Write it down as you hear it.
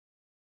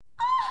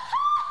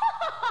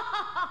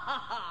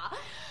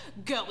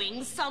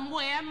Going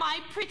somewhere, my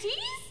pretties?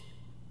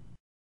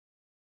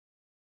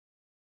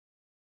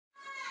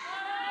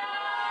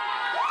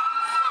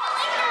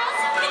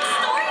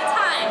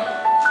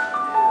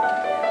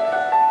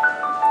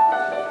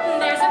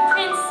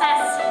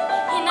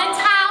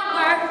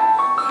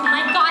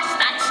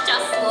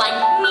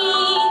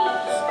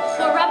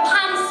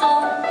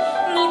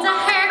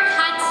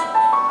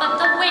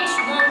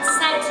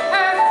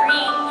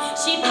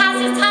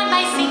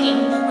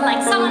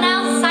 Like someone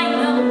else I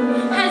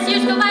know. As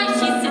years go by,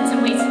 she sits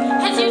and waits.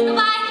 As years go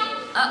by,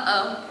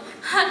 uh-oh,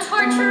 a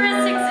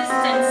torturous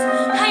existence.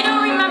 I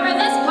don't remember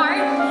this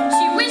part.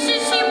 She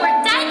wishes she were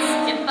dead.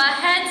 Skip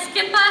ahead,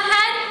 skip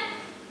ahead.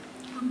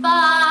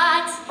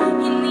 But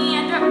in the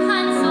end,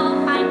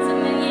 Rapunzel finds a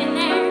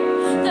millionaire.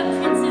 The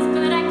prince is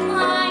good at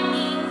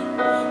climbing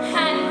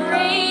and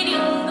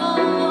braiding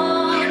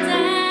golden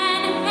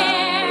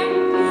hair.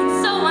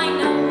 So I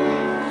know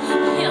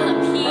he'll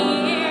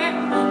appear,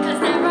 'cause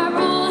there are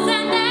rules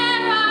and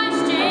there are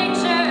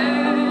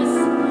strictures.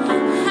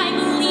 I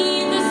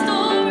believe the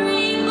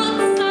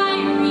storybooks I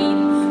read,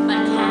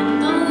 but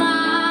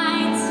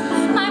candlelight,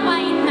 my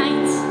white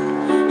knight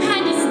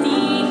and his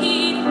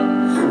steed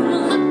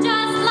will look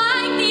just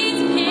like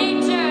these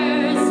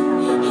pictures.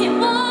 It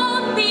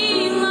won't be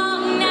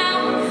long now,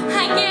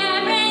 I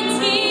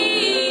guarantee.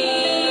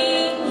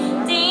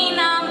 Day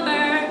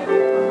number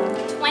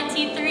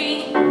 23.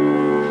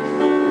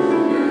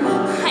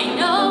 I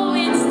know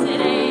it's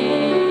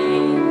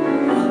today.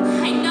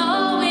 I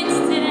know it's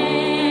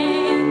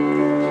today.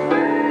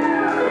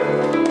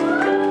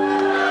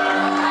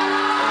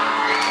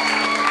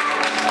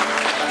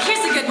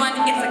 Here's a good one.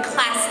 It's a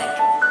classic.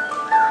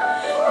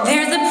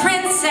 There's a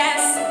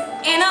princess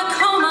in a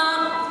coma.